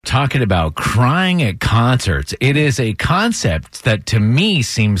talking about crying at concerts. It is a concept that to me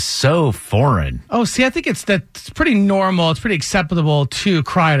seems so foreign. Oh, see, I think that's pretty normal. It's pretty acceptable to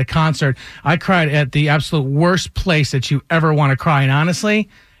cry at a concert. I cried at the absolute worst place that you ever want to cry, and honestly,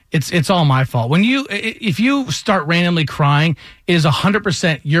 it's all my fault. If you start randomly crying, it is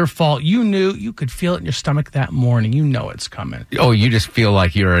 100% your fault. You could feel it in your stomach that morning. You know it's coming. Oh, you just feel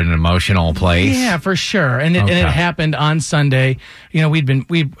like you're in an emotional place? Yeah, for sure. And it happened on Sunday. You know, we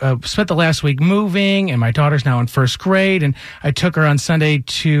spent the last week moving, and my daughter's now in first grade, and I took her on Sunday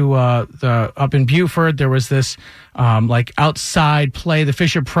to up in Beaufort. There was this outside play, the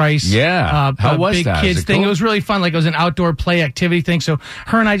Fisher Price. Yeah. How was big that? kids thing. Cool? It was really fun. Like, it was an outdoor play activity thing. So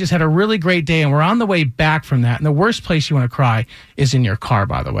her and I just had a really great day, and we're on the way back from that. And the worst place you want to cry is in your car,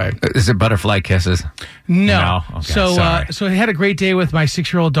 by the way. Is it butterfly kisses? No. Okay, so I had a great day with my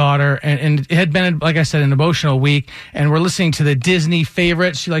 6-year-old daughter, and it had been, like I said, an emotional week. And we're listening to the Disney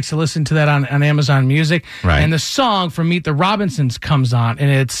favorites. She likes to listen to that on Amazon Music. Right. And the song from Meet the Robinsons comes on, and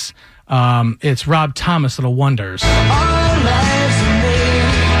it's Rob Thomas, Little Wonders.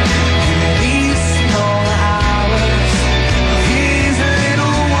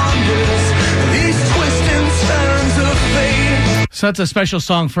 So that's a special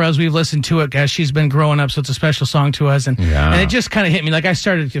song for us. We've listened to it as she's been growing up, so it's a special song to us. And it just kind of hit me. Like, I'm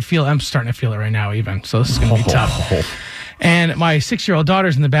starting to feel it right now even. So this is going to be tough. And my 6-year-old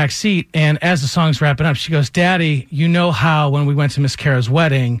daughter's in the back seat, and as the song's wrapping up, she goes, "Daddy, you know how when we went to Miss Kara's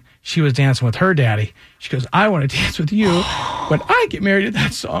wedding, she was dancing with her daddy." She goes, "I want to dance with you when I get married to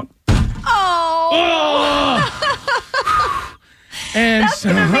that song." Oh. And that's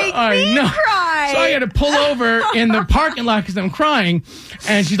gonna make me cry. So I had to pull over in the parking lot because I'm crying.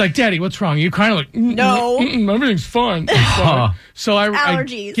 And she's like, "Daddy, what's wrong?" You kind of like, no, everything's fine. So I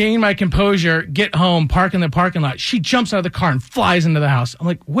gain my composure, get home, park in the parking lot. She jumps out of the car and flies into the house. I'm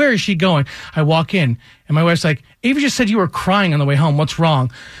like, "Where is she going?" I walk in, and my wife's like, "Avery just said you were crying on the way home. What's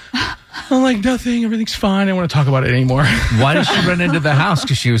wrong?" I'm like, "Nothing. Everything's fine. I don't want to talk about it anymore." Why did she run into the house?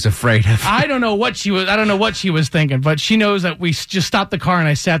 Because she was afraid of. I don't know what she was thinking, but she knows that we just stopped the car and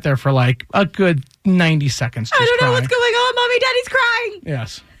I sat there for like a good 90 seconds. I don't know what's going on, Mommy. Daddy's crying.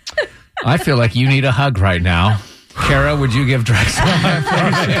 Yes. I feel like you need a hug right now. Kara, would you give Drex a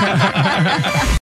hug?